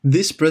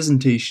This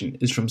presentation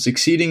is from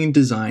Succeeding in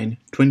Design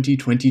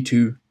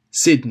 2022,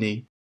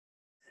 Sydney.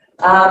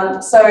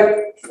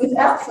 So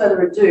without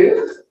further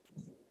ado,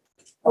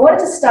 I wanted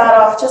to start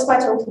off just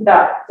by talking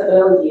about the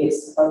early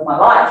years of my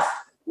life,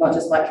 not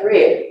just my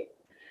career.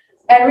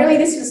 And really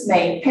this was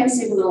me,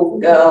 pensive little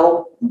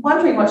girl,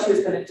 wondering what she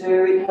was going to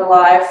do in her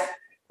life,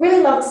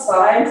 really loved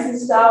science and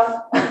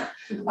stuff.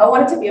 I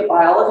wanted to be a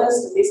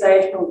biologist at this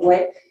age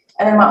probably.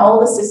 And then my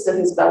older sister,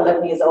 who's about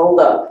 11 years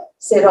older,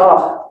 said,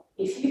 oh,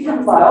 if you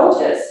become a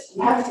biologist,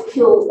 you have to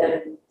kill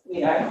and,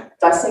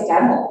 dissect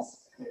animals.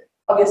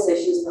 Obviously,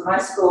 she was in high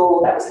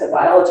school, that was her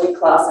biology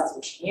class, that's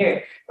what she knew.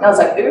 And I was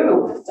like,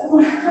 ooh, I don't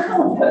want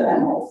to hurt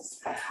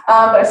animals. But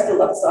I still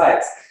love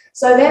science.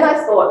 So then I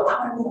thought,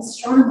 I want to be an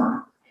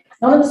astronomer.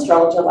 Not an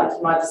astrologer like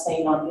you might have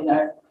seen on,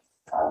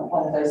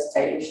 one of those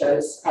dating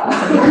shows, but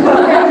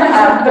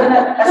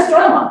an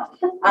astronomer.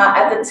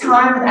 At the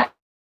time, in the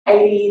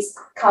 80s,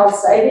 Carl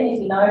Sagan, if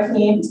you know him,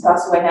 he's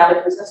passed away now, but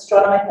he was an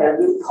astronomer, he had a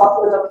really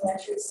popular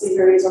documentary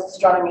series of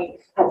astronomy,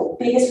 had the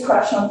biggest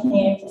crush on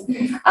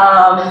him.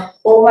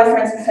 All my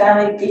friends and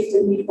family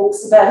gifted me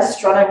books about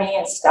astronomy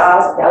and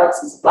stars and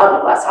galaxies, blah,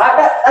 blah, blah. So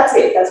that's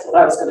it, that's what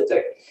I was going to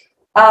do.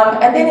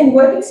 And then in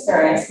work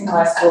experience in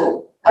high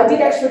school, I did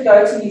actually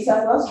go to New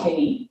South Wales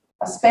Uni.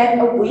 I spent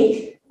a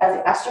week at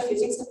the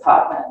astrophysics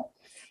department,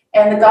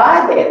 and the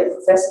guy there, the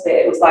professor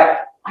there, was like,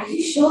 are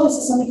you sure this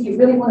is something you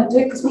really want to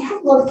do? Because we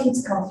have a lot of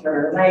kids come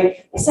through and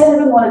they say they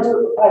really want to do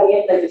it, but by the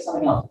end they do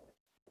something else.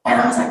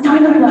 And I was like, no,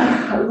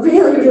 I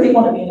really, really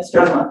want to be an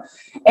astronomer.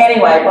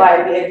 Anyway, by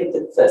the end of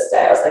the first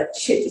day, I was like,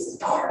 shit, this is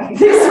boring.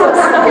 This was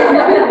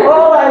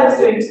all I was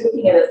doing was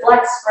looking at a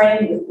black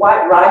screen with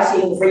white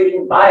writing,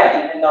 reading, I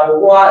don't even know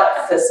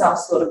what, for some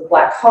sort of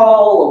black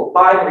hole or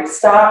binary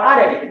star,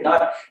 I don't even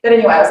know. But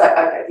anyway, I was like,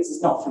 okay, this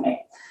is not for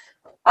me.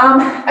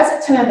 As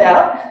it turned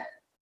out,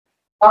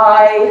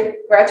 I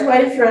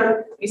graduated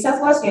from New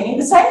South Wales Uni,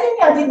 the same thing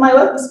I did my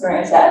work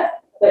experience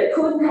at, but it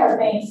couldn't have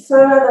been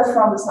further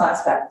from the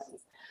science faculty.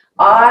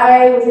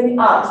 I was in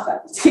the arts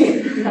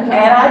faculty and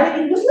I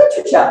did English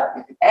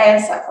literature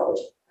and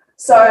psychology.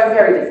 So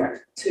very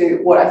different to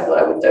what I thought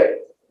I would do.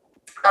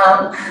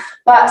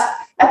 But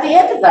at the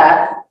end of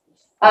that,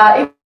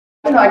 even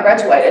though I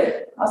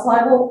graduated, I was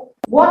like, well,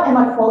 what am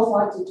I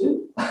qualified to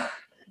do?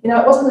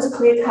 It wasn't as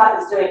clear cut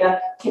as doing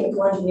a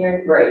chemical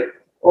engineering degree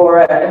or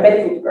a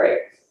medical degree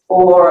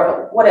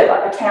or whatever,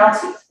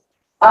 accounting.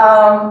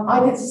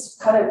 I did this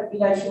kind of,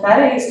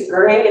 humanities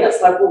degree, and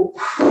it's like, well,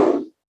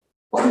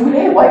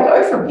 where do I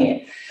go from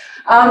here?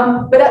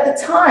 But at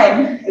the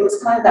time, it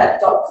was kind of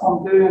that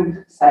dot-com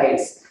boom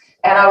phase,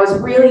 and I was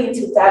really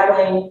into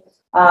dabbling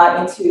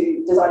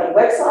into designing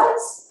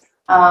websites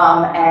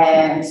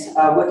and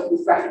working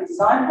with graphic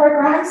design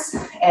programs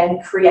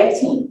and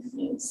creating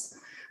things.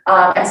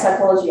 And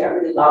psychology, I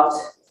really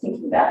loved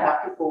thinking about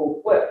how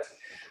people worked.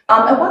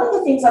 And one of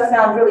the things I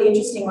found really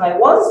interesting when I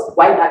was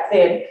way back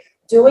then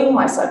doing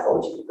my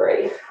psychology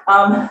degree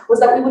was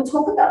that we would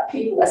talk about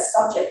people as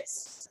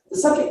subjects. The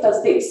subject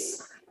does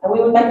this, and we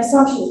would make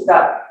assumptions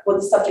about what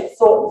the subject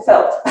thought and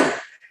felt.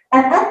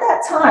 And at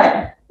that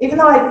time, even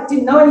though I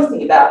didn't know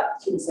anything about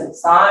human-centered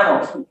design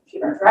or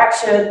computer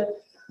interaction,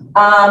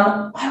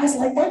 I was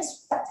like, that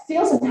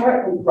feels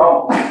inherently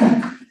wrong.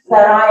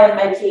 That I am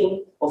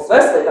making, well,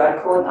 firstly, that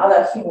I'm calling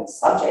other human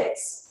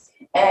subjects,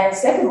 and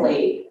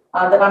secondly,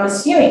 that I'm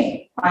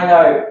assuming I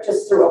know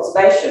just through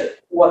observation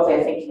what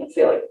they're thinking and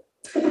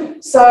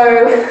feeling.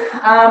 So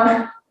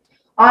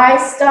I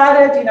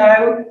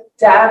started,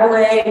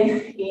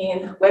 dabbling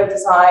in web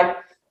design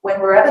when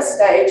we're at a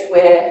stage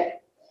where,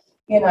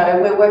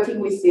 we're working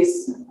with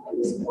this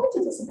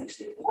pointer doesn't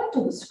actually point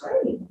on the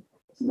screen.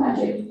 It's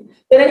magic.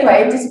 But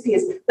anyway, it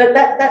disappears. But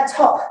that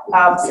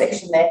top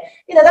section there,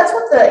 that's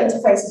what the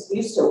interfaces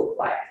used to look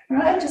like,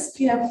 right? Just,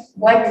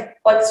 blank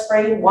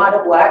screen, white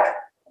or black,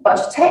 a bunch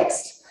of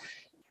text.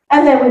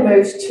 And then we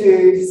moved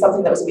to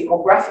something that was a bit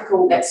more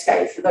graphical,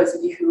 Netscape, for those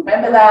of you who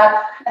remember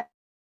that. And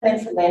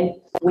then from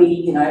then,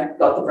 we, got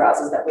the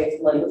browsers that we're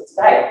familiar with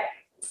today.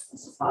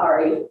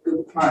 Safari,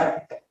 Google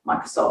Chrome,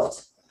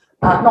 Microsoft.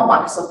 Not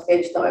Microsoft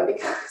Edge, though,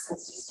 because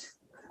that's just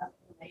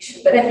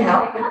information. But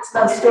anyhow, that's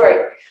another story.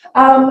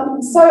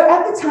 So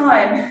at the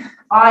time,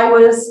 I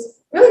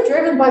was really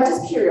driven by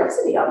just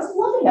curiosity. I was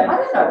loving it. I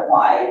don't know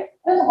why.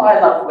 I don't know why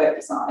I loved web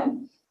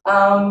design.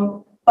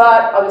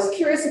 But I was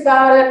curious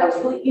about it. I was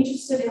really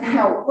interested in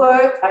how it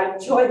worked. I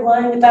enjoyed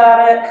learning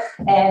about it.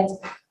 And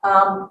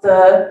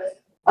the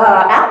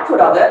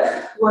output of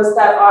it was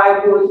that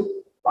I would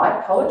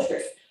write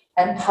poetry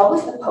and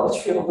publish the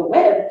poetry on the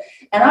web.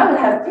 And I would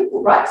have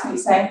people write to me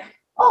saying,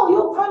 oh,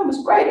 your poem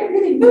was great. It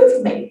really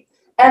moved me.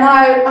 And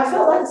I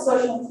felt like a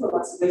social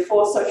influencer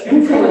before social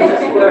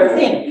influencers were a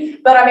thing.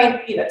 But I mean,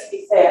 to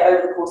be fair,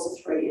 over the course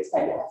of 3 years,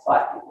 maybe I had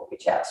 5 people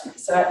reach out to me.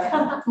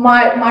 So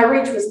my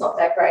reach was not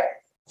that great.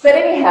 But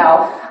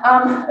anyhow,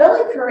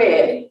 early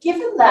career,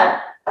 given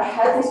that I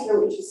had this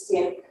real interest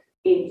in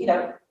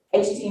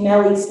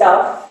HTML-y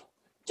stuff,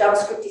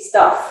 JavaScript-y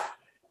stuff,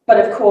 but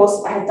of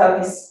course I had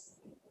done this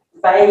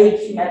vague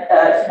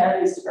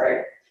humanities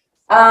degree,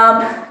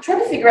 trying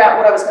to figure out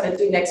what I was going to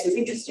do next was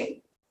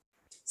interesting.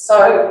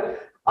 So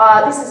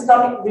this is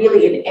not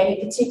really in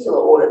any particular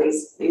order,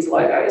 these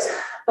logos,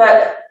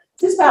 but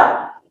this is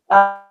about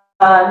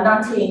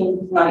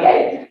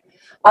 1998.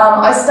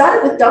 I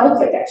started with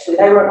DoubleClick, actually.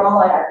 They were an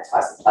online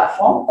advertising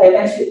platform. They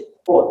eventually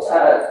were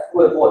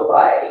bought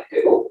by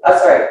Google.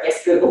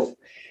 Google.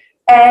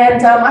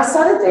 And I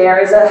started there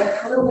as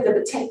a little bit of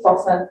a tech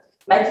boffin,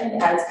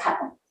 making ads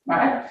happen,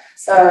 right?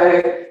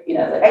 So, you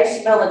know, the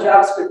HTML and the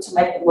JavaScript to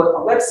make them work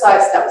on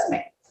websites, that was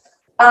me.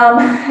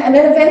 And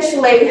then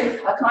eventually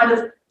I kind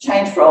of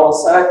changed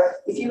roles. So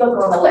if you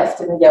look on the left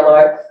in the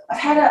yellow, I've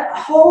had a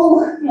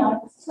whole,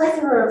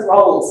 plethora of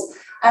roles,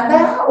 and they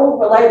are all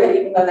related,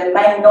 even though they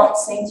may not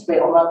seem to be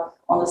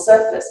on the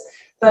surface.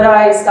 But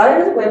I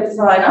started as a web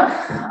designer,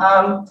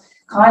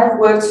 kind of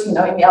worked, in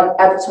the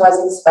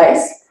advertising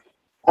space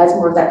as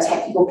more of that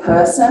technical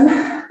person,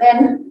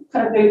 then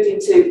kind of moved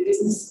into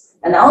business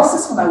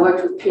analysis when I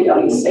worked with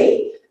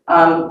PwC.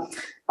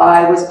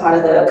 I was part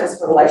of the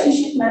customer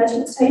relationship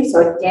management team.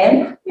 So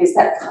again, there's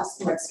that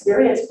customer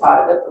experience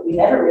part of it, but we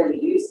never really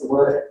used the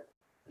word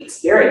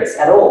experience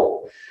at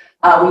all.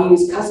 We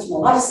used customer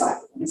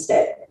lifecycle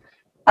instead.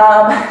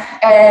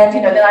 And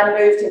then I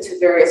moved into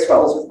various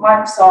roles with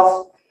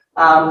Microsoft,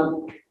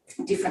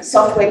 different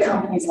software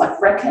companies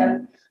like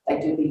Reckon. They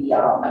do the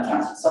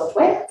accounting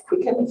software,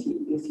 Quicken, if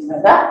you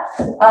know that.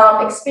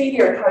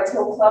 Expedia and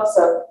Hotel Club,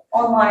 so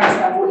online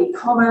travel,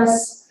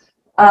 e-commerce.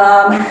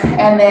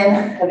 And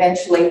then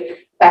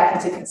eventually back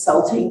into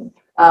consulting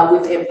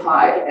with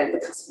Empire and the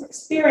customer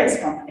experience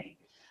company.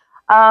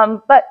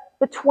 But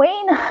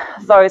between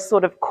those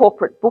sort of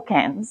corporate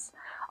bookends,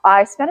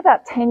 I spent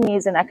about 10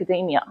 years in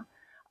academia.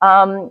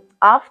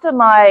 After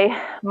my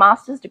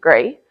master's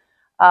degree,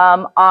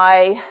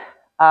 I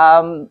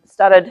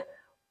started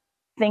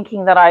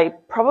thinking that I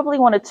probably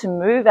wanted to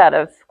move out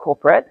of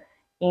corporate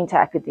into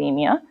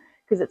academia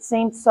because it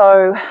seemed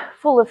so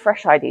full of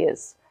fresh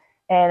ideas.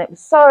 And it was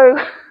so,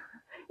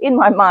 in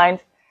my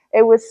mind,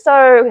 it was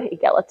so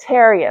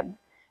egalitarian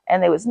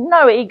and there was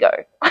no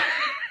ego.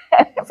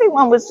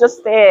 Everyone was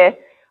just there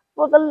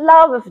for the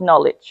love of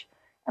knowledge.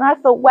 And I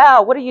thought,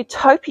 wow, what a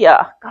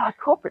utopia. God,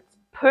 corporate's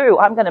poo.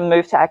 I'm going to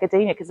move to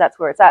academia because that's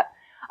where it's at.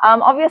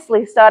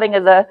 Obviously, starting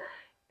as a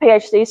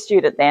PhD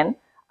student then,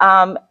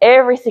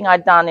 everything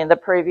I'd done in the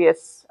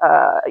previous,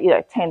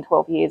 10,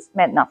 12 years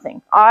meant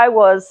nothing. I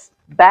was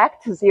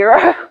back to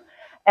zero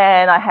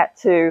and I had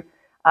to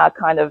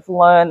kind of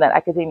learn that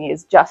academia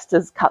is just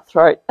as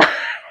cutthroat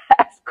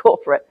as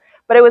corporate.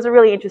 But it was a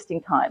really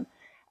interesting time.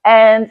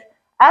 And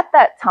at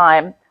that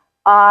time,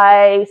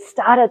 I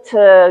started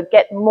to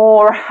get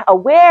more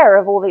aware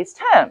of all these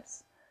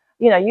terms.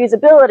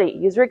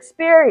 Usability, user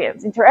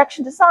experience,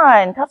 interaction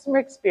design, customer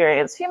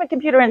experience,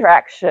 human-computer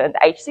interaction,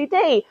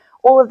 HCD,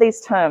 all of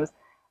these terms.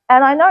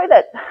 And I know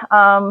that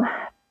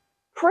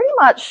pretty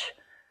much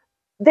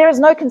there is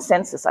no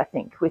consensus, I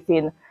think,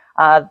 within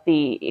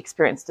the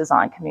experience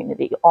design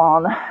community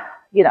on,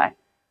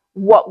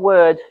 what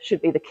word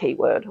should be the key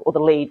word or the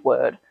lead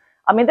word.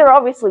 I mean, there are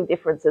obviously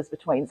differences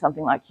between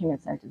something like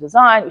human-centered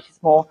design, which is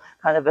more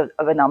kind of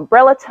an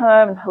umbrella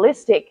term and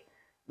holistic,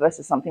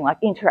 versus something like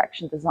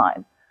interaction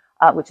design,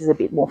 which is a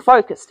bit more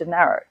focused and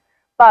narrow.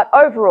 But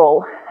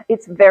overall,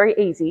 it's very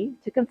easy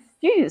to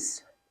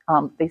confuse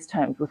these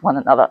terms with one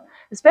another,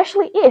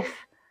 especially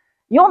if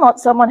you're not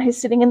someone who's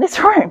sitting in this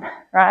room,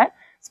 right?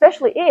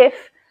 Especially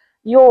if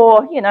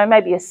you're,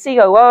 maybe a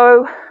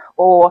COO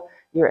or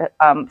you're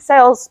a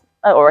sales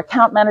or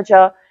account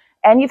manager,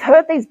 and you've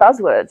heard these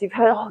buzzwords. You've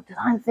heard, oh,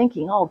 design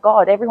thinking, oh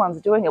God,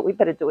 everyone's doing it, we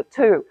better do it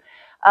too.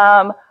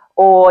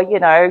 Or,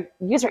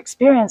 user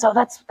experience, oh,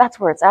 that's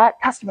where it's at.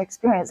 Customer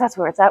experience, that's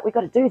where it's at. We've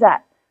got to do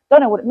that.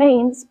 Don't know what it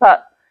means,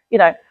 but,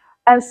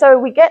 And so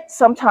we get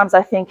sometimes,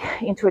 I think,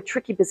 into a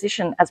tricky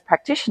position as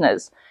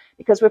practitioners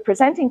because we're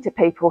presenting to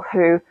people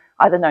who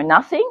either know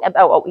nothing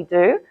about what we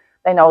do,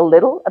 they know a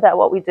little about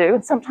what we do,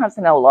 and sometimes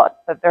they know a lot,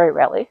 but very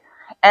rarely.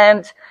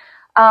 And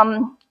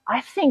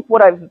I think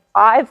what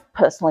I've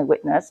personally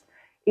witnessed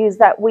is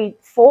that we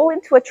fall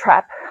into a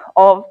trap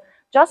of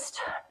just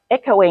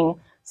echoing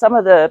some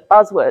of the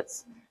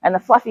buzzwords and the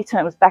fluffy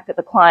terms back at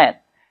the client.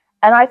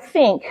 And I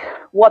think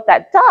what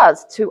that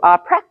does to our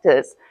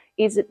practice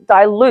is it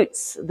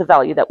dilutes the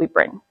value that we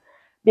bring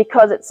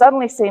because it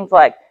suddenly seems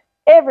like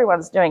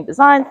everyone's doing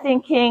design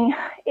thinking.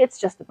 It's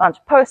just a bunch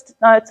of post-it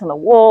notes on the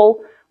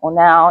wall or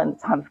now in the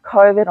time of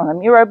COVID on a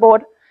Miro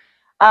board.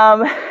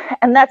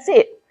 And that's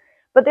it.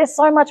 But there's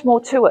so much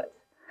more to it.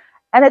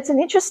 And it's an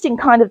interesting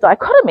kind of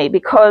dichotomy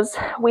because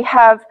we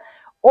have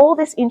all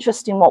this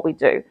interest in what we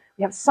do.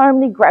 We have so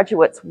many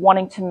graduates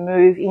wanting to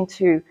move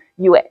into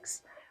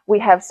UX. We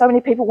have so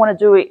many people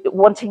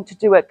wanting to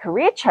do a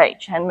career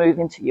change and move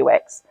into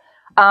UX.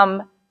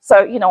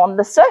 So, on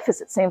the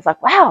surface, it seems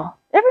like, wow,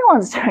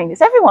 everyone's doing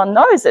this. Everyone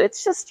knows it.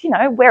 It's just,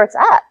 where it's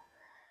at.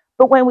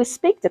 But when we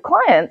speak to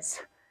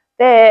clients,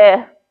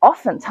 they're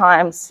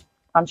oftentimes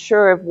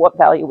unsure of what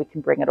value we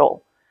can bring at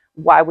all.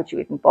 Why would you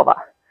even bother?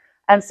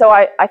 And so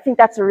I think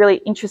that's a really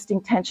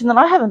interesting tension that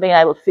I haven't been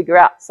able to figure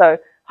out. So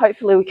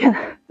hopefully we can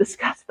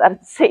discuss that and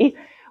see,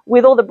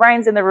 with all the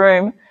brains in the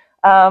room,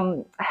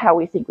 how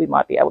we think we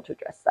might be able to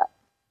address that.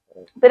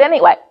 But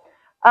anyway,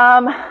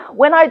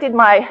 when I did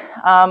my,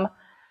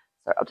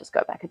 sorry, I'll just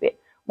go back a bit.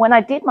 When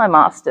I did my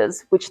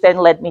master's, which then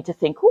led me to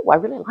think, oh, I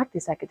really like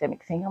this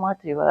academic thing, I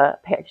might do a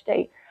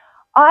PhD,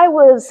 I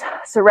was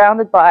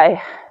surrounded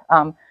by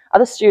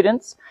other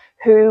students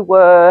who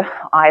were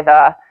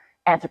either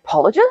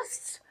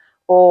anthropologists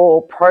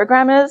or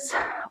programmers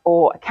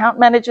or account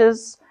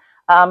managers.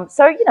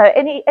 So, you know,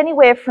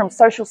 anywhere from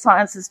social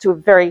sciences to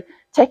very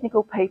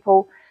technical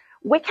people.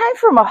 We came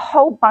from a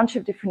whole bunch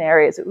of different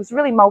areas. It was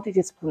really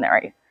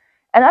multidisciplinary.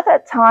 And at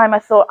that time, I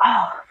thought,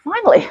 oh,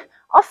 finally,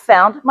 I've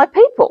found my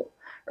people,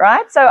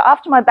 right? So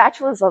after my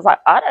bachelor's, I was like,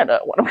 I don't know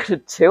what I'm going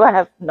to do. I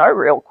have no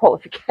real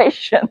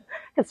qualification.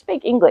 I can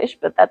speak English,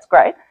 but that's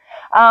great.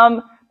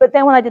 But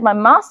then when I did my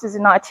master's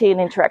in IT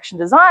and interaction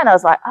design, I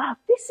was like,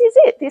 this is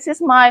it. This is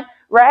my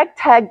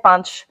ragtag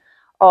bunch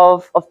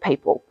of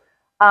people.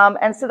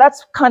 And so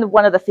that's kind of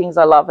one of the things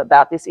I love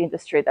about this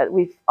industry, that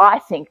I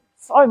think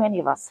so many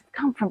of us have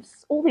come from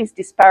all these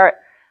disparate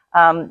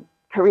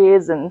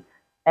careers and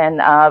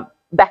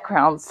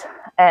backgrounds,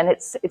 and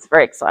it's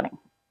very exciting.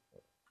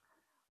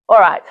 All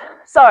right,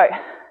 so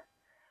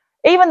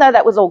even though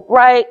that was all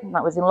great and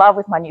I was in love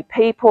with my new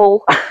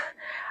people,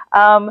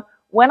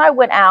 when I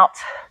went out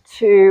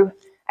to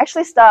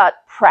actually start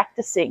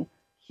practicing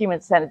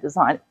human-centered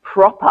design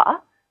proper,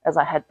 as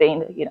I had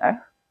been, you know,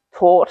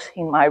 taught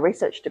in my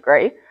research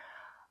degree,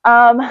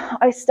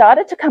 I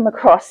started to come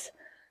across,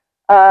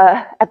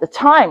 at the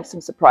time,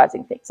 some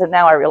surprising things. And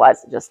now I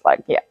realize it's just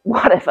like, yeah,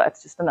 whatever,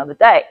 it's just another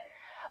day.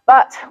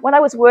 But when I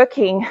was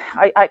working,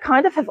 I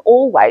kind of have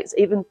always,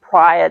 even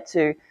prior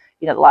to,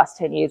 you know, the last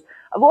 10 years,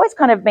 I've always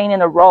kind of been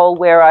in a role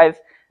where I've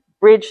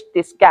bridged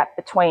this gap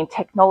between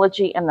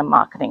technology and the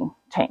marketing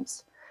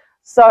teams.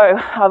 So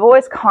I've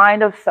always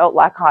kind of felt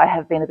like I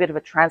have been a bit of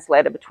a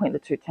translator between the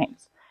two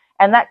teams.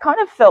 And that kind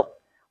of felt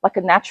like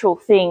a natural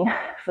thing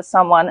for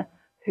someone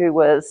who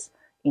was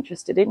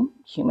interested in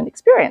human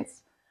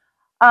experience.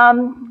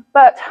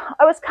 But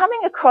I was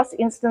coming across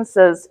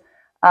instances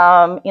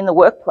in the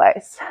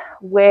workplace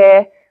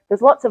where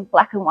there's lots of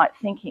black and white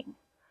thinking.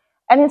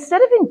 And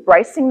instead of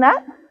embracing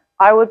that,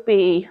 I would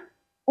be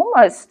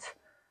almost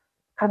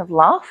kind of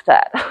laughed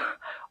at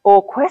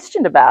or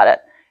questioned about it.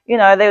 You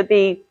know, there would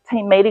be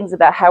team meetings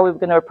about how we were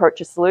going to approach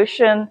a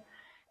solution,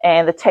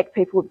 and the tech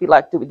people would be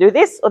like, do we do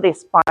this or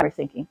this? Binary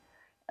thinking.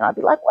 And I'd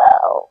be like,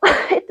 well,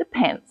 it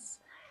depends.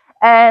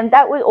 And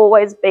that would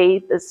always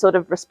be the sort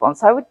of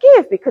response I would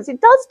give, because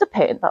it does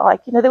depend.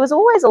 Like, you know, there was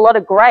always a lot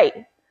of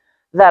grey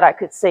that I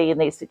could see in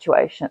these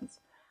situations.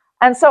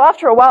 And so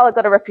after a while, I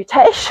got a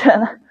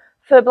reputation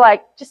for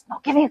like just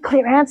not giving a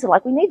clear answer.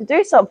 Like, we need to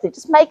do something,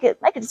 just make a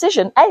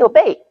decision, A or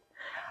B.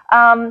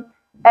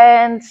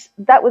 And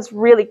that was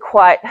really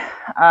quite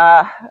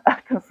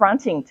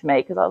confronting to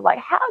me, because I was like,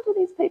 how do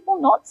these people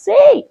not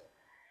see?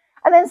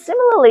 And then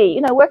similarly,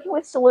 you know, working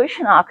with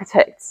solution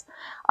architects,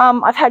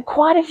 I've had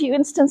quite a few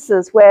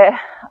instances where,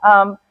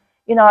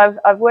 you know,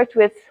 I've worked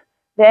with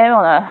them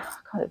on a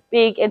kind of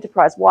big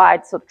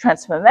enterprise-wide sort of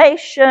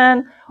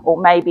transformation,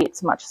 or maybe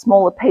it's a much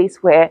smaller piece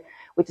where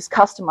we're just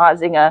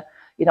customizing a,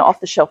 you know,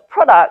 off-the-shelf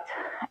product,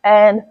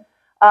 and,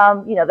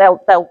 you know,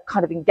 they'll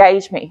kind of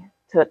engage me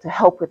to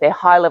help with their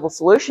high-level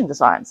solution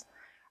designs.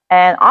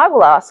 And I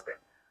will ask,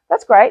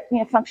 that's great, you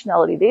know,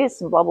 functionality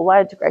this and blah, blah, blah,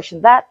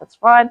 integration that, that's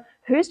fine.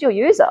 Who's your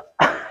user?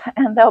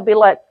 And they'll be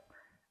like,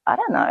 I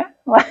don't know.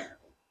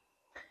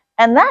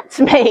 And that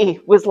to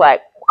me was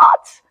like,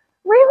 what?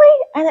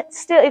 Really? And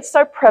it's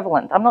so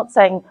prevalent. I'm not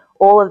saying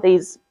all of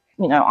these,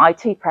 you know,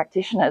 IT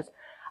practitioners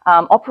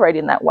operate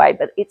in that way,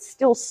 but it's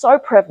still so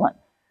prevalent,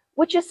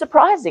 which is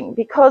surprising,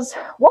 because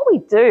what we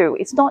do,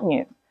 it's not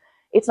new.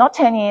 It's not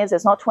 10 years,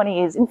 it's not 20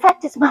 years. In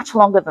fact, it's much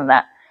longer than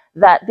that,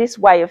 that this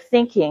way of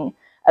thinking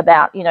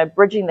about, you know,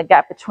 bridging the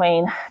gap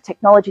between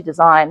technology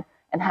design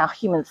and how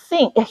humans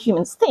think,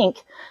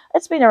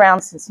 it's been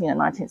around since, you know,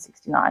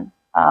 1969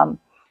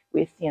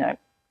 with, you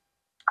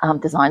know,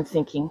 design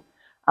thinking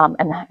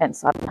and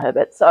Simon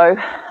Herbert. So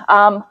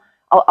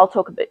I'll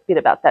talk a bit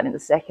about that in a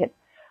second.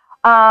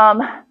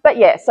 But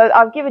yeah, so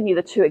I've given you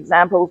the two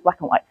examples, black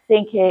and white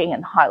thinking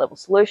and high-level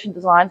solution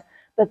designs,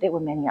 but there were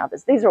many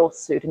others. These are all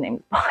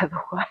pseudonyms, by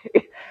the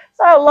way.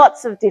 So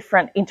lots of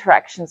different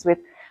interactions with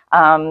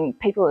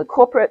people in the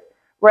corporate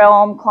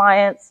realm,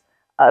 clients,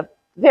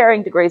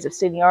 varying degrees of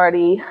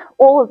seniority,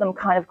 all of them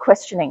kind of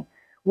questioning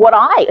what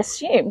I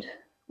assumed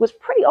was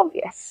pretty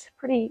obvious,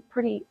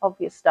 pretty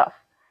obvious stuff.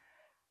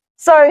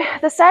 So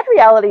the sad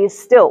reality is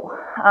still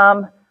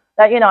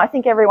that, you know, I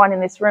think everyone in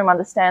this room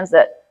understands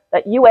that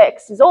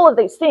UX is all of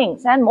these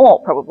things and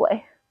more,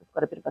 probably. We've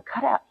got a bit of a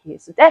cutout here,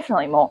 so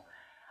definitely more.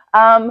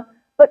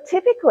 But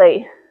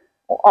typically,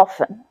 or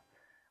often,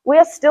 we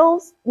are still,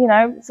 you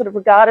know, sort of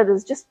regarded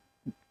as just,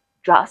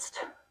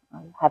 I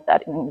have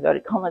that in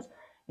inverted commas,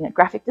 you know,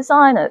 graphic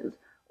designers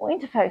or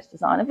interface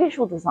designer,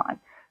 visual design,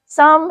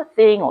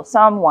 something or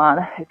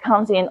someone who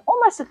comes in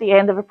almost at the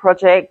end of a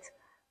project,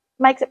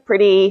 makes it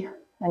pretty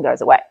and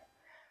goes away.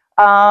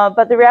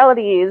 But the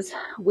reality is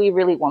we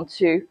really want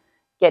to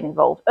get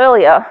involved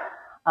earlier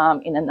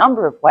in a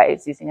number of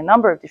ways, using a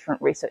number of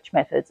different research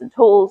methods and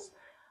tools,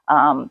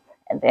 and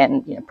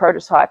then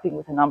prototyping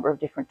with a number of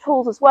different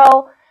tools as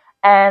well,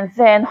 and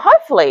then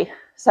hopefully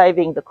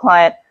saving the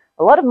client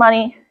a lot of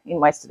money in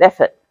wasted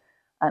effort.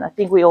 And I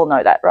think we all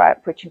know that,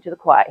 right? Preaching to the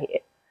choir here.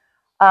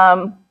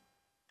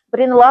 But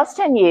in the last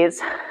 10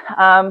 years,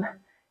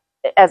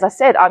 as I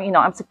said,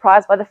 I'm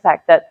surprised by the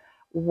fact that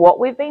what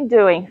we've been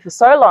doing for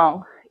so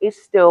long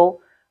is still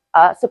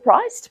a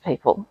surprise to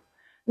people.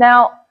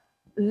 Now,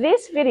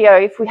 this video,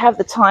 if we have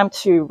the time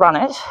to run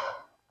it,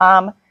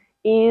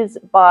 is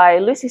by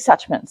Lucy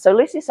Suchman. So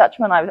Lucy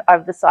Suchman,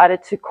 I've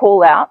decided to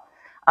call out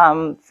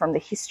from the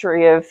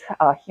history of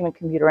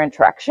human-computer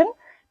interaction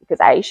because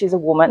A, she's a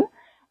woman,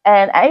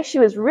 and A, she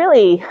was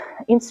really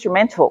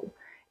instrumental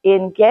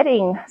in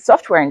getting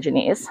software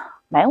engineers,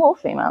 male or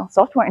female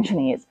software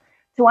engineers,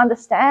 to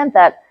understand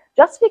that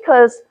just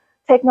because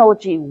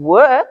technology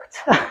worked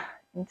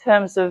in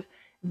terms of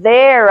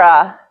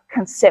their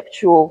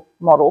conceptual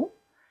model,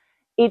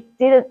 it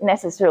didn't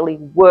necessarily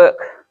work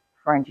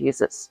for end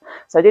users.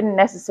 So it didn't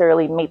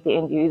necessarily meet the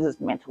end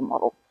user's mental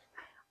model.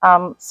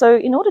 So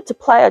in order to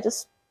play, I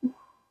just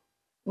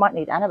might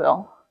need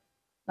Annabelle.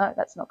 No,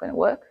 that's not going to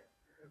work.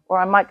 Or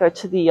I might go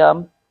to the,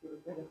 or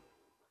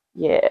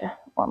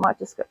I might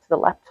just go to the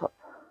laptop.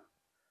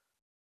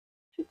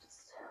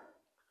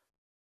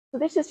 So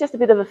this is just a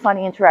bit of a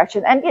funny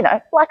interaction. And,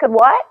 black and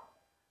white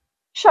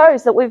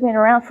shows that we've been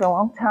around for a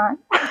long time.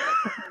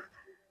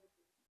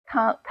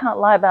 Can't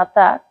lie about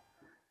that.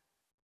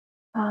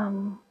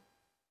 So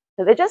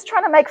they're just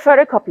trying to make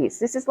photocopies.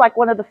 This is like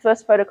one of the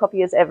first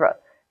photocopiers ever.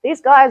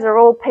 These guys are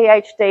all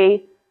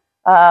PhD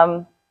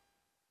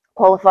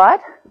qualified.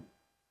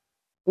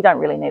 We don't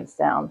really need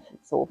sound.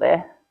 It's all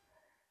there.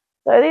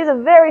 So these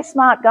are very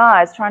smart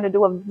guys trying to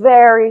do a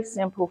very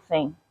simple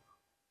thing.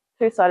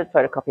 Two-sided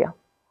photocopier.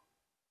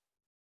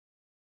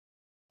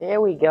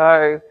 There we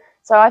go.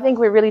 So I think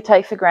we really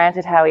take for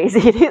granted how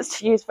easy it is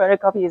to use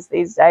photocopiers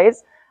these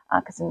days,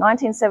 because in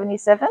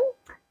 1977,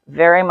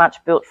 very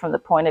much built from the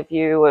point of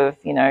view of,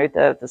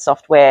 the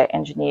software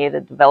engineer,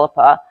 the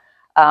developer,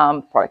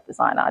 product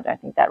designer. I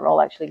don't think that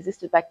role actually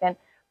existed back then.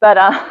 But,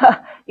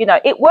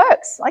 it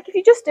works. Like if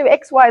you just do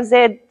X, Y,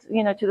 Z,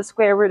 to the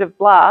square root of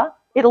blah,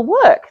 it'll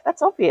work.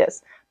 That's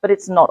obvious. But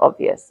it's not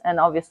obvious. And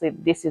obviously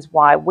this is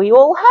why we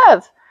all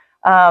have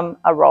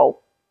a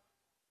role.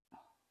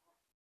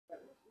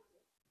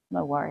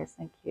 No worries.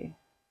 Thank you.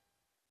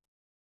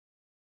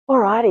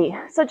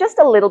 Alrighty. So just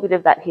a little bit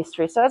of that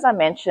history. So as I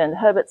mentioned,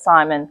 Herbert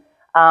Simon,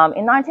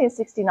 in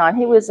 1969,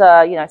 he was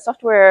a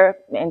software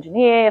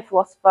engineer,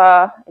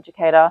 philosopher,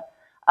 educator.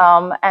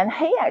 And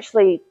he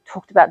actually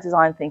talked about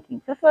design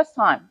thinking for the first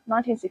time,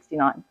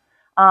 1969.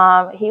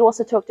 He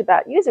also talked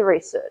about user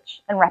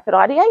research and rapid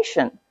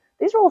ideation.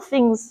 These are all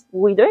things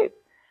we do.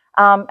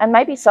 And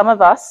maybe some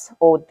of us,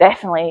 or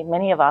definitely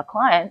many of our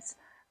clients,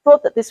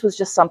 thought that this was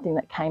just something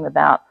that came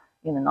about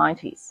in the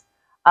 90s.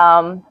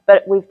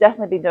 But we've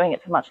definitely been doing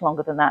it for much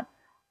longer than that.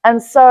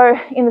 And so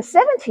in the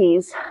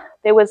 70s,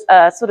 there was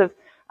a sort of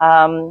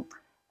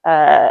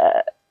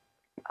a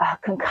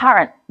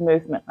concurrent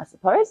movement, I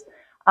suppose.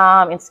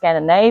 In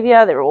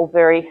Scandinavia, they're all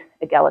very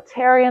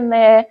egalitarian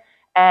there.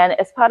 And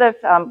as part of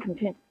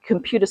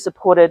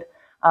computer-supported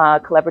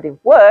collaborative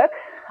work,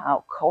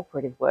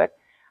 cooperative work,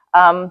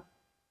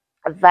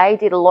 they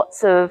did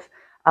lots of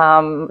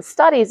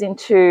studies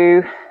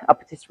into,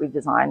 patisserie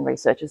design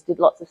researchers did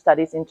lots of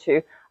studies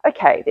into,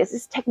 okay, there's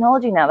this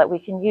technology now that we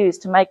can use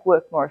to make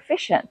work more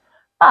efficient,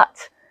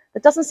 but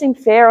that doesn't seem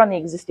fair on the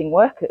existing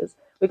workers.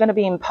 We're going to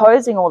be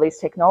imposing all these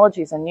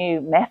technologies and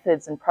new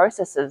methods and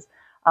processes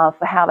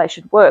for how they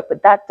should work,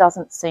 but that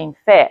doesn't seem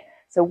fair.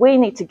 So we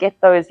need to get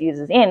those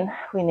users in.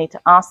 We need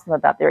to ask them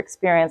about their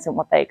experience and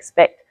what they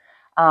expect,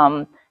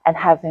 and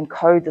have them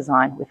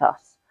co-design with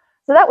us.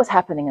 So that was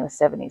happening in the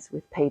 70s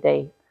with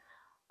PD.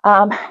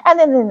 And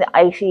then in the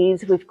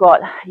 80s, we've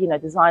got,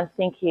 design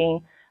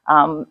thinking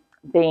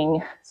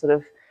being sort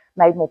of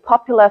made more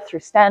popular through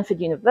Stanford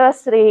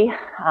University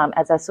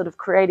as a sort of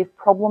creative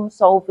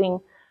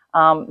problem-solving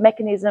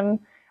mechanism.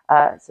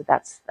 So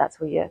that's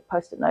where your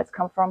Post-it notes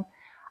come from.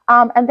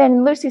 And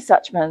then Lucy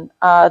Suchman,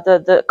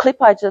 the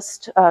clip I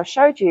just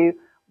showed you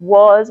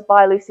was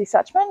by Lucy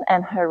Suchman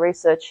and her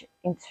research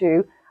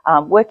into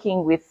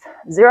working with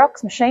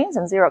Xerox machines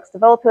and Xerox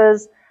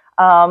developers,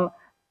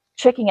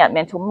 checking out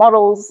mental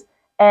models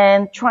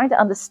and trying to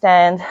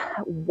understand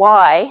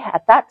why,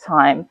 at that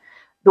time,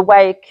 the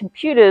way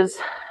computers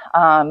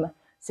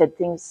said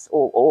things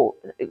or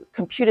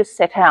computers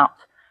set out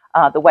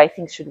the way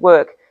things should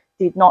work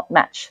did not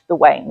match the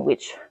way in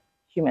which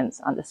humans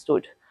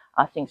understood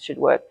things should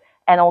work.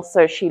 And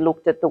also she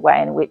looked at the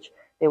way in which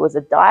there was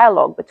a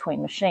dialogue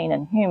between machine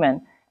and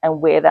human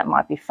and where that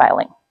might be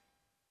failing.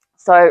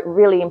 So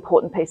really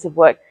important piece of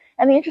work.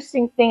 And the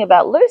interesting thing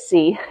about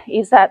Lucy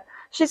is that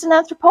she's an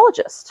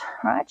anthropologist,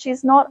 right?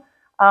 She's not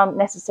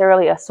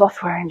necessarily a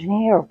software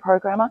engineer or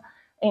programmer.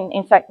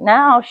 In fact,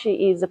 now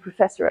she is a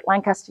professor at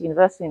Lancaster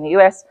University in the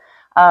US.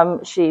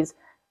 She's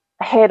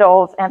head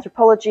of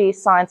anthropology,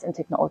 science and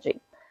technology.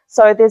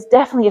 So there's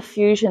definitely a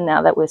fusion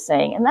now that we're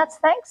seeing, and that's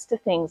thanks to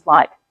things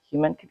like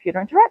human-computer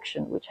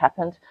interaction, which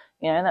happened,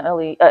 in the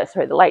late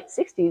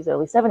 60s,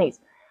 early 70s.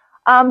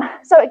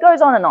 So it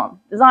goes on and on.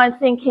 Design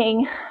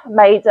thinking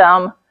made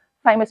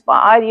famous by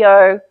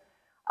IDEO,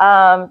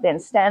 then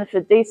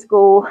Stanford D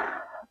School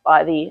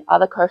by the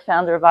other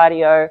co-founder of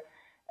IDEO.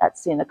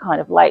 That's in the kind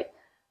of late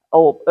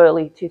or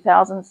early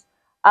 2000s.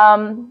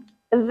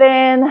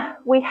 Then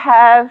we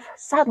have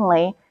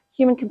suddenly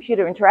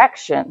human-computer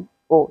interaction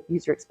or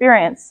user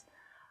experience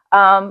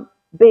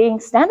being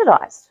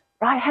standardized,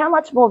 right? How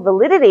much more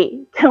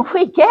validity can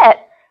we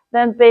get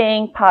than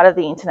being part of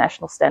the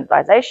international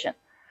standardization?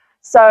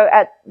 So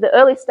at the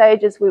early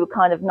stages, we were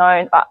kind of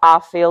known,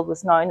 our field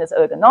was known as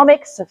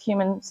ergonomics of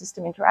human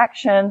system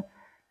interaction.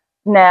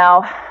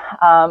 Now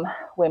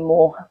we're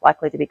more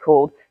likely to be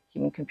called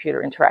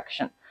human-computer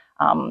interaction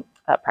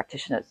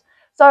practitioners.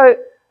 So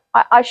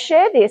I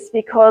share this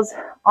because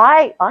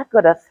I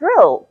got a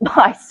thrill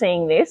by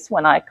seeing this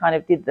when I kind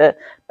of did the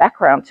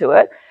background to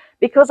it,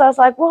 because I was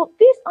like, well,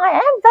 I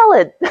am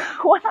valid.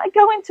 When I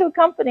go into a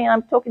company and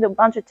I'm talking to a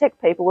bunch of tech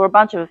people or a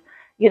bunch of,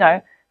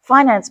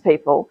 finance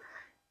people,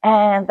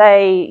 and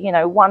they,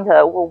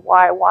 wonder, well,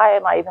 why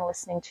am I even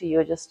listening to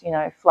you? Just,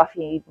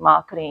 fluffy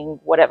marketing,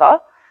 whatever,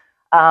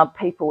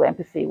 people,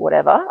 empathy,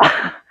 whatever.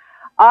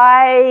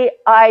 I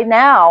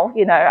now,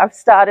 I've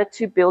started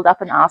to build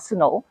up an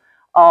arsenal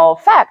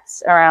of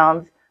facts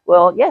around,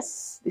 well,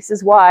 yes, this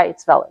is why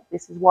it's valid.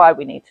 This is why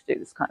we need to do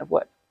this kind of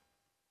work.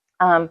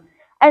 And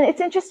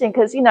it's interesting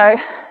because,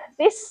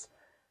 this,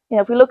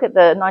 if we look at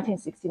the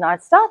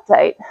 1969 start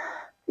date,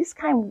 this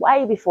came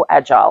way before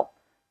Agile,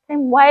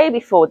 came way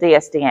before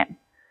DSDM,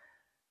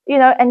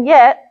 and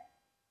yet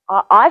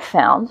I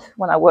found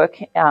when I work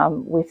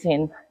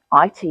within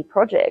IT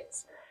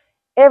projects,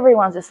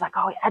 everyone's just like,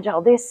 oh,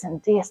 Agile this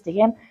and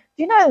DSDM. Do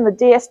you know in the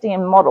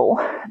DSDM model,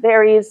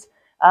 there is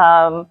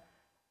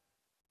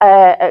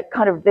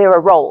there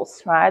are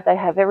roles, right? They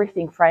have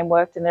everything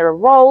frameworked, and there are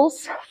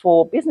roles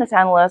for business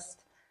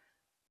analyst,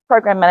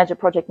 program manager,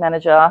 project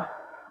manager.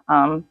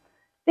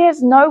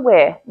 There's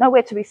nowhere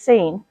to be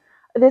seen.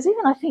 There's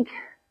even, I think,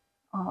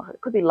 I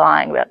could be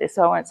lying about this,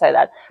 so I won't say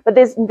that, but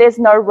there's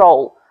no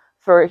role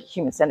for a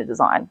human-centered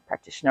design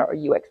practitioner or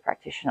UX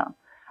practitioner,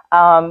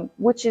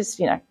 which is,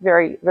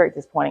 very, very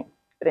disappointing.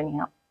 But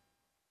anyhow,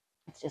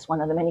 it's just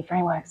one of the many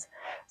frameworks.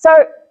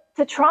 So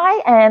to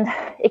try and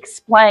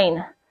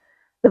explain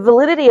the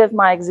validity of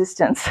my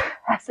existence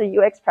as a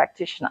UX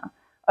practitioner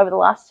over the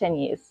last 10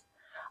 years,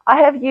 I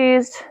have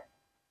used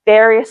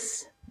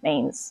various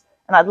means,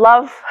 and I'd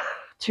love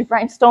to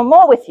brainstorm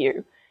more with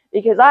you,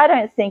 because I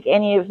don't think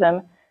any of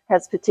them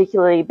has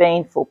particularly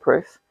been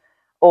foolproof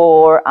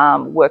or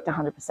worked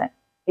 100%,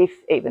 if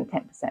even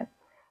 10%.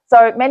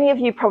 So many of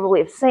you probably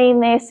have seen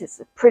this. It's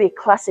a pretty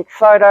classic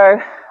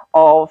photo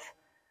of,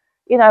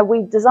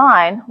 we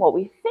design what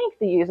we think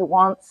the user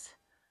wants,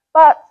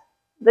 but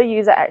the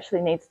user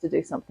actually needs to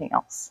do something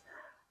else.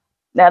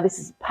 Now, this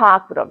is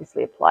Park, but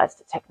obviously applies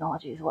to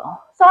technology as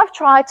well. So I've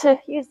tried to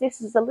use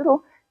this as a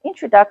little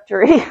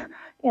introductory,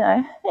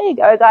 there you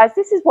go, guys,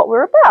 this is what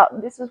we're about,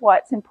 and this is why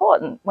it's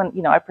important when,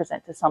 I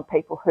present to some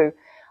people who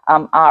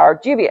are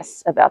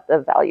dubious about the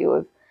value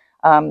of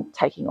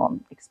taking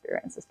on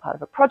experience as part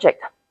of a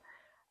project.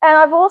 And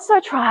I've also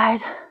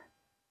tried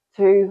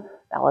to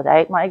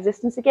validate my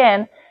existence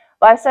again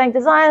by saying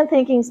design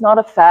thinking is not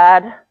a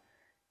fad.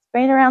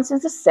 Been around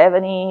since the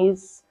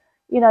 70s.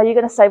 You're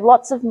going to save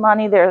lots of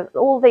money. There are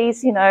all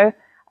these,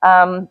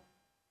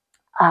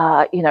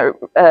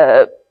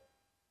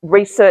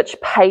 research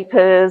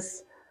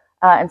papers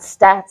and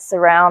stats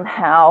around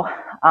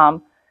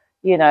how,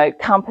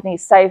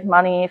 companies save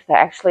money if they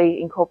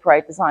actually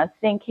incorporate design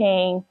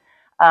thinking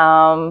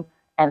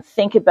and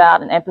think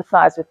about and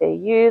empathize with their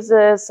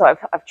users. So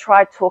I've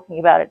tried talking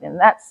about it in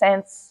that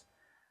sense.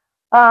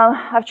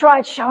 I've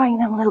tried showing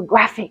them little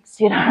graphics,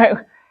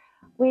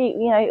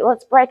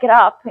 let's break it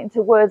up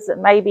into words that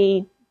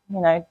maybe,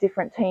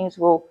 different teams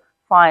will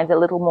find a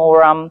little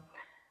more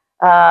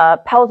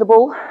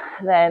palatable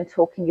than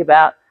talking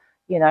about,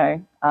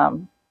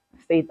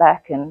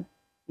 feedback and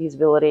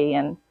usability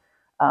and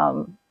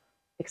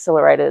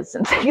accelerators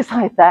and things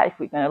like that, if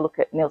we're going to look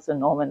at Nielsen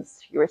Norman's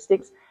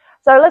heuristics.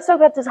 So let's talk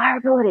about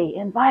desirability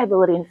and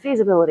viability and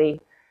feasibility.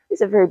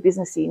 These are very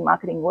businessy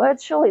marketing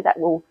words. Surely that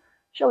will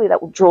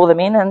draw them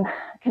in and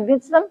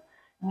convince them.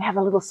 And we have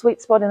a little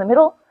sweet spot in the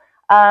middle.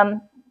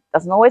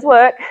 Doesn't always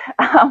work.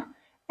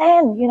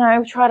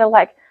 Then, try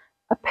to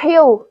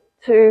appeal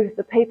to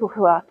the people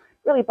who are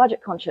really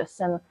budget conscious,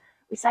 and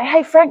we say,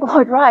 hey, Frank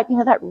Lloyd Wright,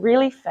 that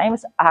really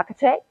famous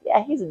architect,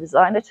 yeah, he's a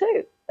designer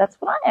too. That's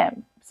what I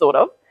am, sort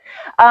of.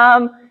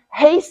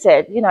 He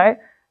said,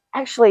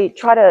 actually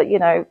try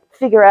to,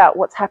 figure out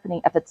what's happening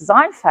at the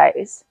design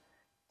phase,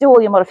 do all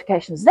your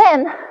modifications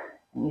then,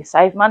 and you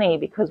save money,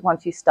 because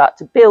once you start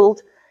to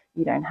build,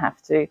 you don't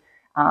have to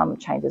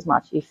change as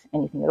much, if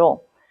anything at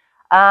all.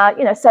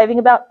 Saving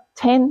about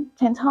 10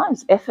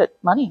 times effort,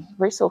 money,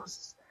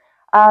 resources.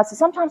 So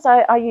sometimes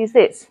I use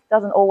this.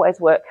 Doesn't always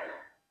work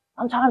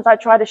Sometimes I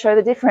try to show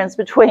the difference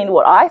between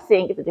what I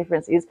think the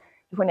difference is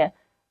between a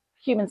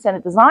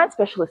human-centered design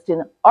specialist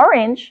in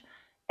orange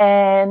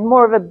and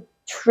more of a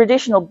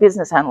traditional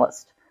business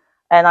analyst.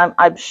 And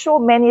I'm sure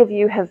many of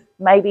you have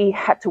maybe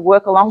had to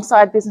work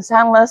alongside business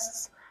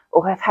analysts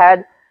or have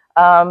had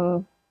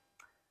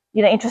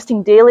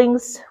interesting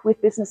dealings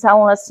with business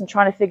analysts and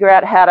trying to figure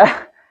out how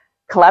to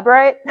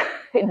collaborate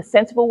in a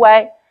sensible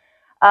way.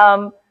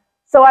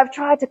 So I've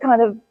tried to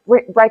kind of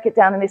break it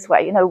down in this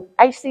way.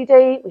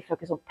 HCD, we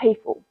focus on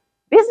people.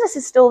 Business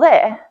is still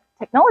there.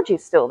 Technology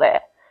is still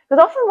there.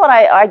 Because often what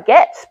I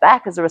get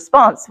back as a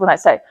response when I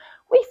say,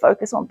 we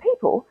focus on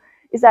people,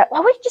 is that,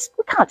 well, we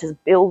can't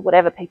just build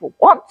whatever people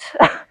want.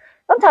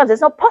 Sometimes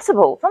it's not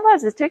possible.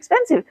 Sometimes it's too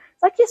expensive.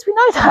 It's like, yes, we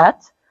know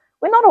that.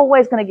 We're not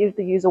always going to give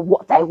the user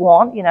what they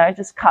want,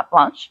 just carte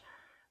blanche.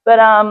 But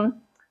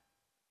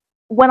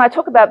when I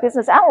talk about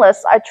business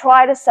analysts, I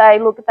try to say,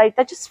 look, they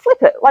just flip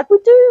it. Like, we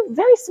do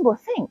very similar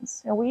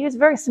things. We use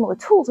very similar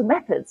tools and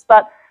methods,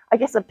 but I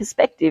guess the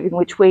perspective in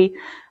which we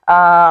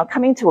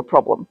come into a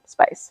problem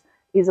space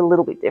is a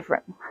little bit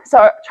different. So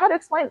I try to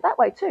explain it that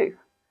way too.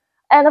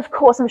 And of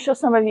course, I'm sure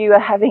some of you are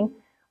having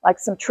like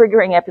some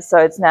triggering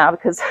episodes now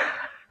because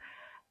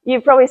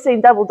you've probably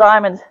seen Double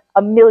Diamond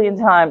a million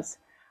times.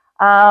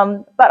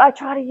 But I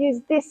try to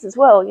use this as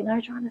well,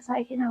 trying to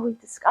say,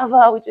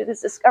 we do this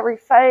discovery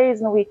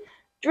phase and we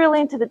drill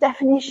into the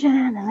definition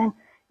and then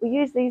we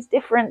use these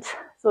different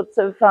sorts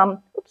of,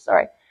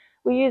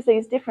 we use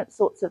these different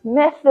sorts of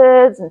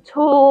methods and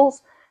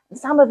tools. And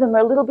some of them are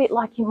a little bit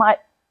like you might,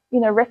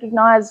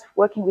 recognize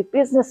working with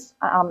business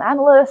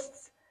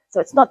analysts. So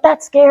it's not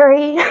that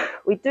scary.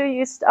 We do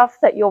use stuff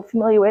that you're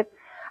familiar with,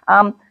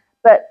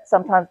 but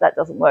sometimes that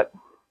doesn't work.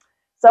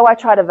 So I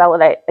try to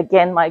validate,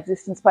 again, my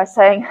existence by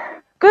saying,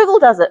 Google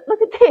does it.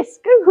 Look at this.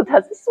 Google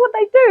does. This is what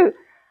they do.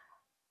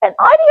 And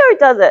IDEO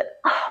does it.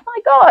 Oh, my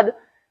God.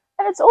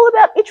 And it's all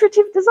about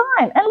iterative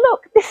design. And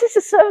look, this is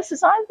a service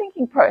design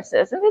thinking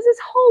process. And there's this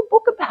whole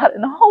book about it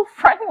and a whole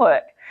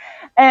framework.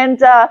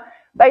 And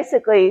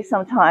basically,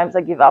 sometimes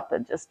I give up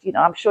and just,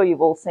 I'm sure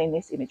you've all seen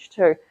this image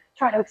too,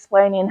 try to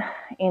explain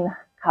in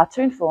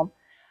cartoon form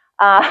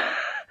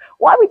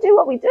why we do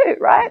what we do,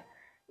 right?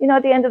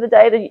 At the end of the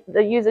day,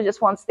 the user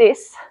just wants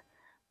this,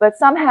 but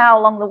somehow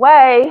along the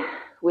way,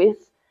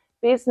 with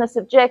business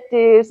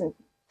objectives and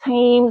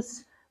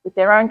teams with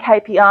their own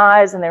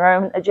KPIs and their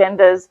own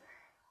agendas,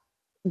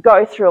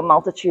 go through a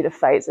multitude of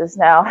phases.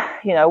 Now,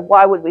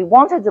 why would we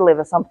want to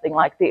deliver something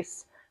like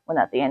this when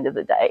at the end of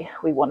the day,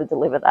 we want to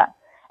deliver that?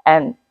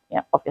 And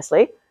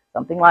obviously,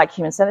 something like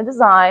human-centered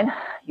design,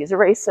 user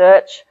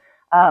research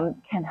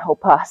can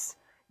help us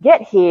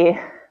get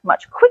here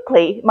much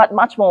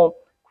more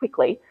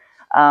quickly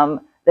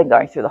than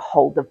going through the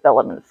whole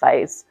development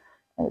phase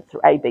and through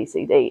A, B,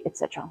 C, D,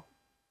 etc.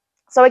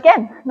 So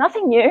again,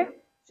 nothing new,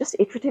 just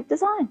iterative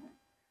design.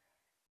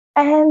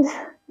 And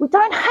we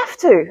don't have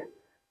to,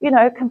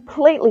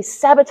 completely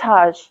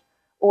sabotage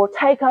or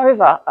take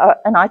over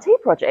an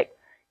IT project.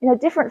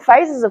 Different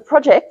phases of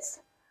projects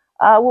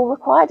will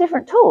require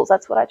different tools.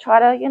 That's what I try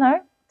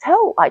to,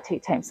 tell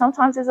IT teams.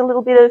 Sometimes there's a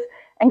little bit of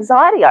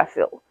anxiety I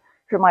feel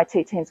from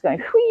IT teams going,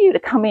 who are you to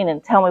come in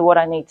and tell me what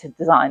I need to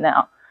design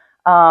now?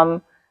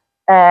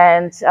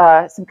 And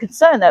some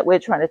concern that we're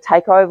trying to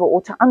take over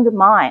or to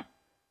undermine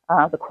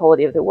the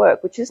quality of the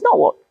work, which is not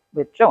what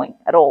we're doing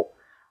at all.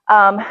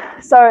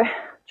 So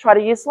try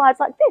to use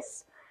slides like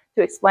this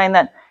to explain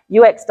that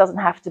UX doesn't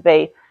have to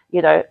be,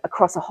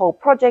 across a whole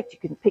project. You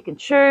can pick and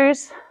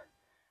choose,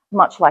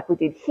 much like we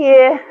did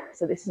here.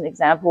 So this is an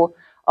example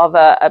of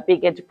a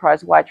big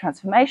enterprise-wide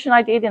transformation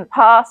I did in the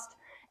past.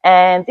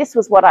 And this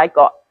was what I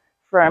got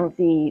from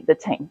the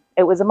team.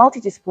 It was a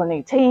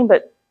multidisciplinary team,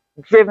 but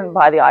driven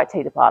by the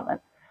IT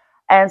department.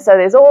 And so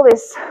there's all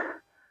this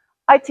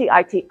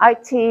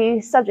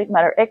IT, subject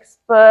matter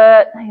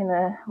expert in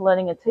the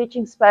learning and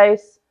teaching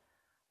space.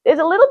 There's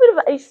a little bit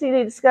of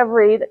HCD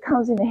discovery that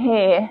comes in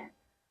here,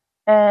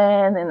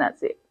 and then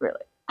that's it,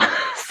 really.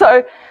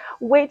 So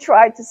we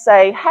tried to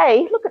say,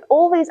 hey, look at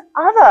all these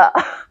other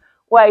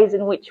ways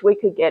in which we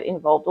could get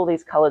involved, all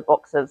these colored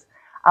boxes.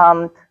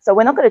 So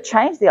we're not going to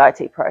change the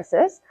IT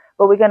process,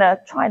 but we're going to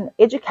try and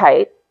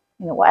educate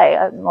in a way,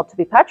 not to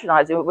be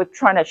patronizing, but we're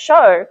trying to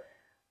show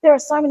there are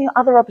so many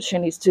other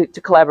opportunities to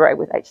collaborate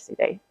with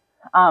HCD.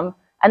 And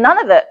none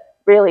of it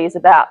really is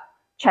about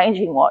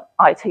changing what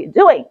IT are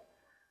doing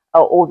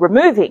or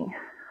removing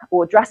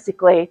or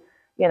drastically,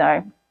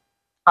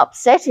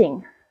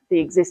 upsetting the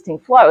existing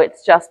flow.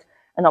 It's just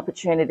an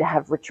opportunity to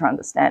have richer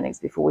understandings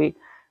before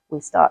we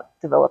start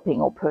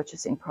developing or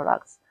purchasing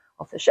products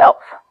off the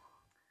shelf.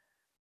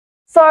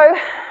 So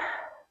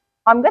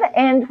I'm going to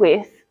end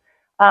with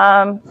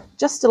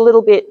just a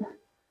little bit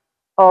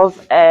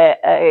of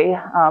a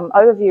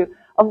overview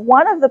of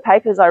one of the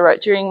papers I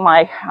wrote during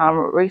my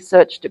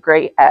research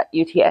degree at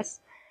UTS.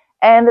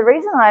 And the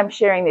reason I'm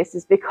sharing this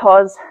is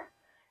because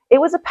it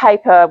was a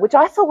paper which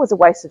I thought was a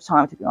waste of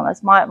time, to be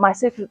honest. My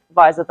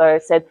supervisor, though,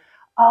 said,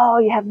 oh,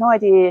 you have no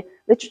idea,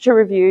 literature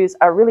reviews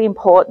are really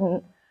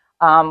important.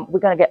 we're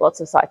going to get lots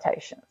of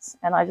citations.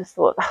 And I just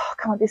thought, oh,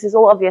 come on, this is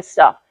all obvious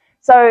stuff.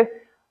 So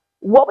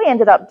what we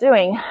ended up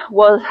doing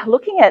was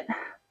looking at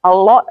a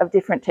lot of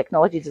different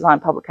technology design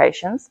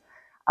publications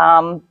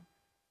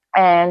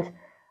and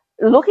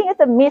looking at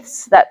the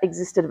myths that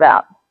existed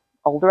about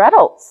older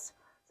adults.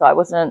 So I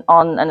was on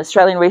an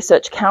Australian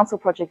Research Council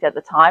project at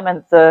the time,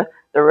 and the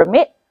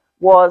remit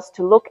was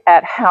to look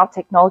at how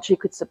technology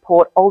could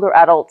support older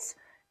adults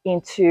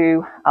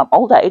into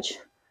old age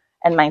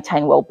and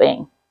maintain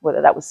well-being,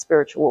 whether that was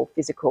spiritual,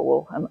 physical,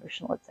 or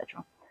emotional,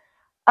 etc.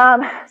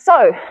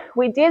 So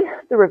we did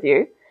the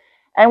review,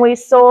 and we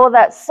saw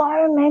that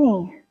so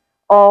many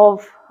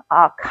of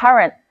our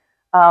current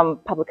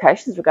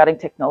publications regarding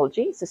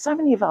technology, so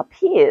many of our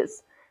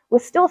peers were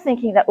still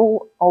thinking that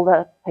all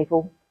older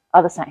people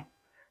are the same.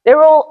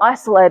 They're all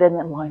isolated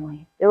and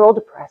lonely. They're all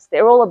depressed.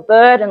 They're all a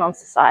burden on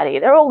society.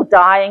 They're all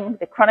dying.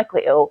 They're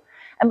chronically ill.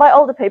 And by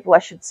older people, I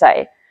should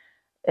say,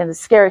 and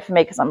it's scary for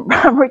me because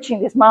I'm reaching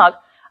this mark,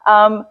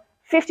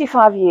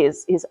 55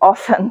 years is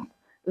often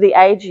the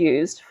age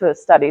used for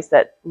studies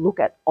that look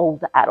at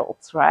older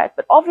adults, right?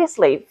 But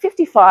obviously,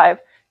 55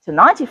 to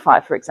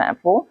 95, for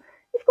example,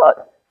 you've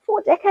got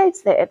 4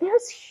 decades there.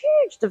 There's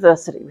huge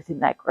diversity within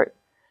that group.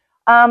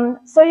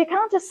 So you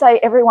can't just say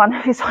everyone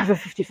who's over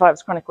 55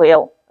 is chronically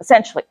ill.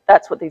 Essentially,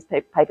 that's what these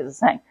papers are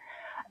saying.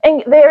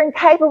 And they're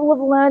incapable of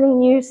learning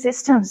new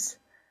systems.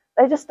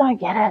 They just don't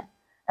get it.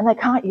 And they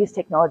can't use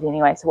technology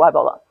anyway, so why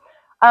bother?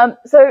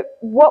 So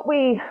what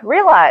we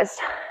realized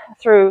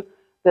through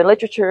the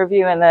literature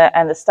review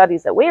and the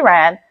studies that we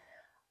ran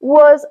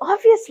was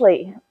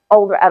obviously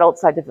older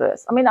adults are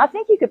diverse. I mean, I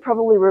think you could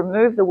probably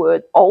remove the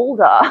word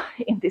older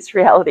in this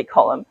reality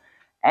column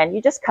and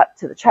you just cut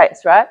to the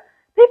chase, right?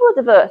 People are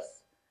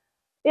diverse.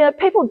 You know,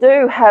 people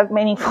do have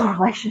meaningful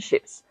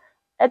relationships.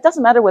 It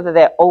doesn't matter whether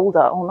they're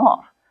older or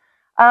not.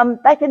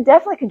 They can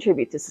definitely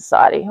contribute to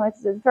society.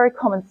 It's a very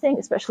common thing,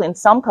 especially in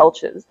some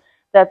cultures,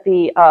 that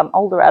the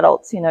older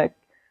adults, you know,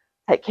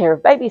 take care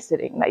of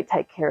babysitting. They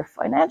take care of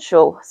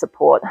financial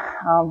support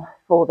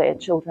for their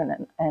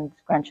children and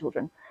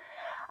grandchildren.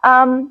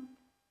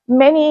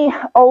 Many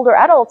older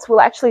adults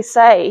will actually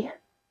say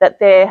that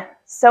their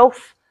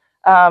self-rated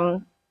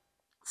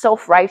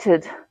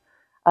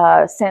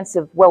sense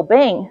of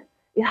well-being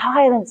is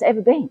higher than it's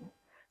ever been.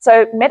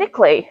 So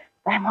medically,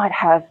 they might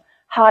have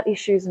heart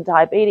issues and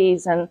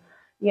diabetes and,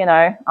 you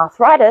know,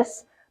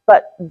 arthritis,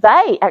 but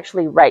they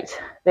actually rate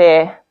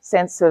their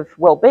sense of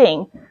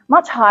well-being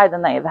much higher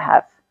than they ever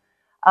have.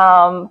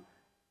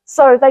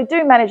 So they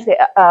do manage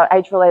their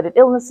age-related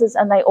illnesses,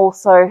 and they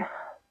also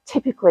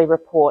typically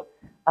report,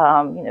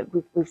 you know,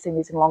 we've seen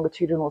these in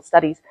longitudinal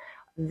studies,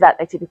 that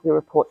they typically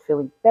report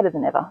feeling better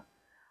than ever.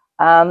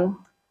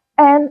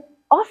 And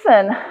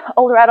often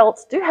older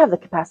adults do have the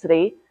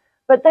capacity,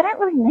 but they don't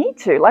really need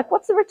to. Like,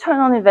 what's the return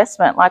on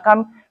investment? Like,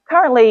 I'm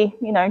currently,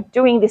 you know,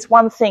 doing this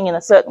one thing in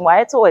a certain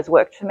way. It's always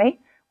worked for me.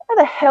 Why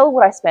the hell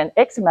would I spend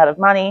X amount of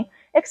money,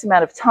 X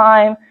amount of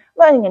time,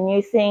 learning a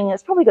new thing?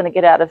 It's probably going to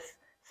get out of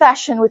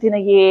fashion within a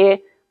year. I'm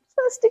just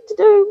going to stick to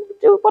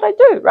do what I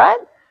do, right?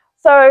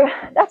 So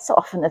that's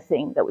often the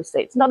thing that we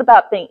see. It's not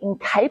about being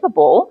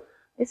incapable.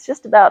 It's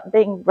just about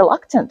being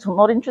reluctant or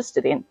not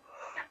interested in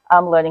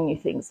learning new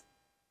things.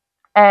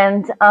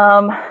 And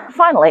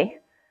finally,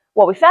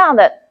 what we found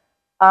that,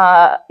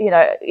 you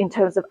know, in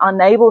terms of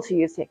unable to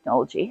use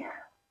technology,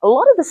 a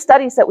lot of the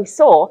studies that we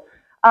saw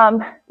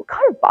were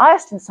kind of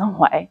biased in some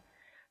way.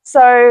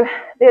 So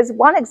there's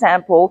one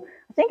example,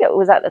 I think it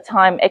was at the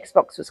time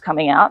Xbox was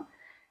coming out,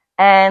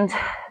 and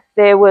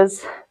there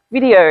was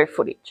video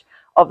footage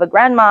of a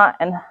grandma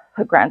and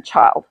her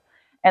grandchild.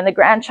 And the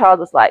grandchild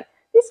was like,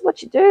 this is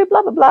what you do,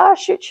 blah, blah, blah,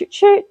 shoot, shoot,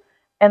 shoot.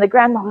 And the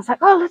grandma was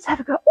like, oh, let's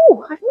have a go.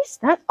 Oh, I've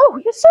missed that. Oh,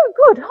 you're so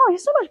good. Oh, you're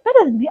so much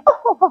better than me.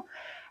 Oh.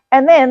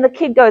 And then the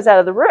kid goes out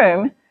of the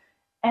room,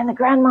 and the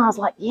grandma's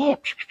like, yeah.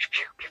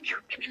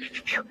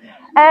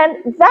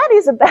 And that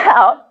is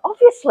about,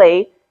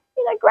 obviously,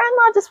 you know,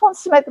 grandma just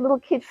wants to make the little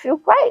kid feel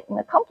great and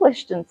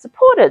accomplished and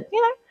supported,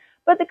 you know.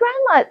 But the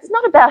grandma, it's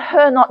not about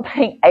her not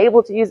being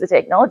able to use the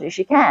technology.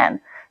 She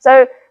can.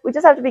 So we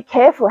just have to be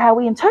careful how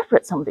we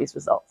interpret some of these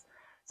results.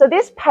 So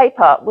this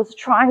paper was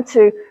trying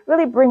to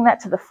really bring that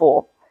to the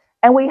fore.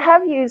 And we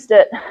have used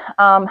it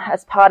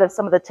as part of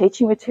some of the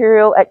teaching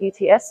material at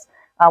UTS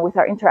with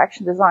our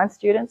interaction design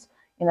students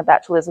in the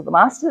bachelor's or the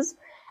master's.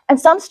 And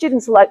some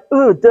students are like,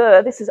 oh,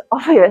 duh, this is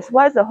obvious.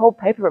 Why is the whole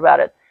paper about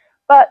it?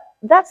 But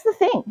that's the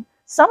thing.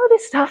 Some of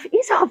this stuff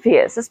is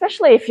obvious,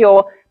 especially if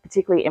you're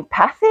particularly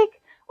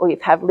empathic or you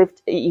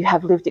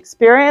have lived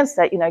experience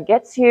that, you know,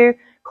 gets you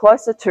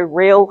closer to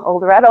real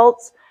older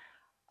adults,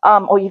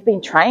 or you've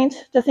been trained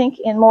to think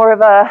in more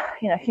of a,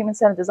 you know,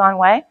 human-centered design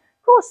way.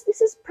 Of course,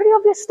 this is pretty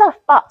obvious stuff,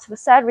 but the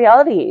sad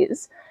reality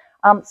is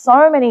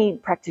so many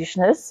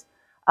practitioners,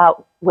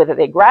 whether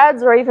they're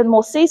grads or even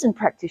more seasoned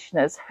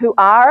practitioners who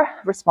are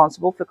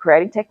responsible for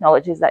creating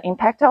technologies that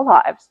impact our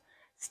lives,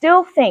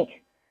 still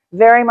think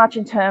very much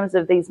in terms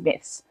of these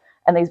myths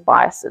and these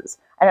biases.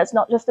 And it's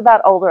not just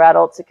about older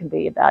adults, it can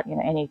be about, you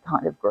know, any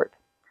kind of group.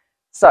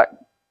 So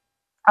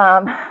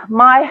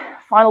My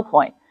final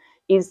point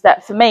is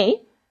that for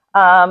me,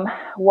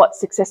 what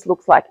success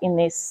looks like in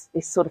this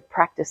sort of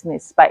practice in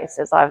this space,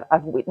 as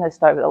I've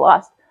witnessed over the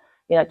last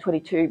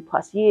 22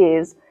 plus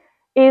years,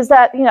 is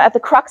that at the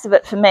crux of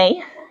it for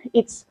me,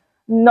 it's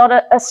not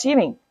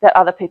assuming that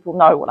other people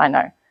know what I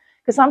know,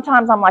 because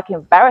sometimes I'm like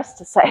embarrassed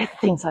to say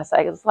things I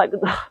say. It's like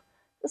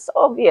it's so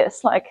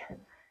obvious, like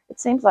it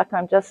seems like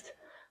I'm just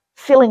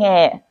filling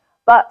air,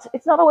 but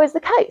it's not always the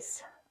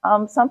case.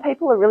 Some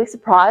people are really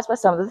surprised by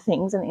some of the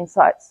things and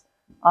insights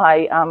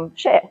I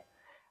share.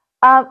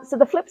 So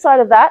the flip side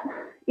of that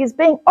is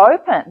being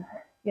open,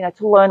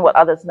 to learn what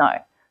others know.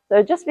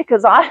 So just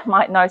because I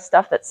might know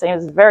stuff that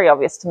seems very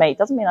obvious to me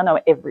doesn't mean I know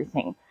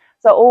everything.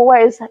 So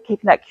always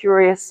keeping that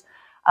curious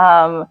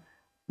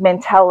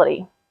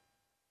mentality.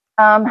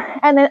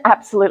 And then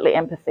absolutely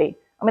empathy.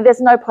 I mean, there's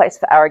no place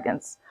for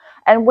arrogance.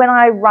 And when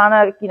I run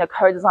a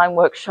co-design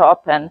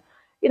workshop, and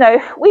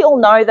we all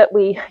know that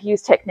we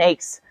use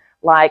techniques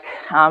like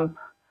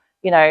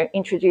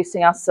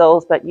introducing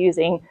ourselves, but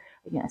using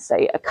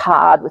say a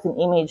card with an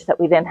image that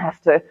we then have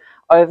to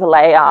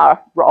overlay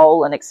our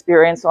role and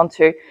experience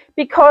onto,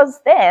 because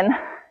then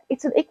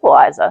it's an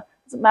equalizer.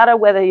 It doesn't matter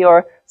whether you're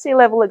a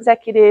C-level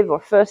executive or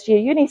first-year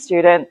uni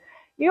student,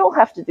 you all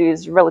have to do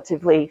this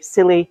relatively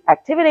silly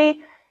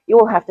activity. You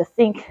all have to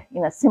think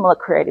in a similar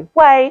creative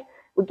way.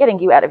 We're getting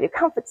you out of your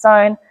comfort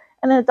zone.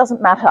 And then it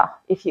doesn't matter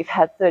if you've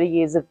had 30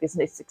 years of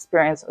business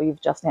experience or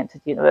you've just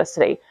entered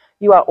university.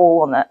 You are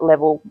all on that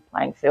level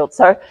playing field.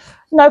 So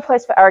no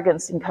place for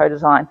arrogance in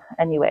co-design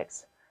and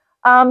UX.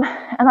 And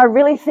I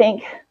really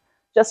think,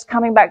 just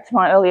coming back to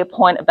my earlier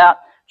point about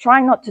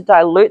trying not to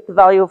dilute the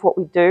value of what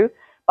we do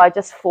by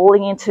just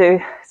falling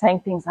into saying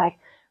things like,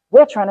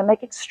 we're trying to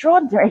make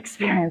extraordinary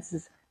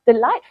experiences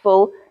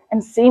delightful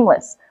and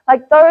seamless.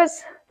 Like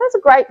those are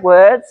great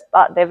words,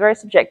 but they're very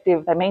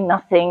subjective. They mean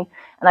nothing.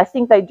 And I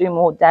think they do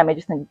more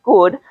damage than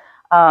good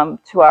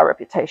to our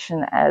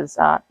reputation as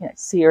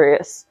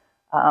serious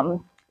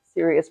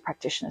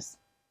practitioners.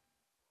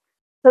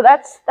 So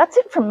that's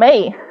it from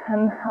me.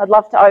 And I'd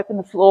love to open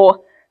the floor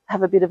to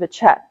have a bit of a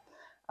chat.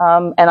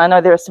 And I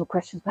know there are some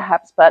questions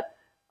perhaps, but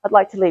I'd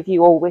like to leave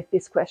you all with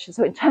this question.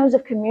 So in terms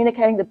of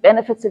communicating the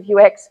benefits of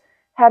UX,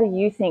 how do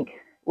you think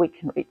we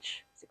can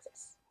reach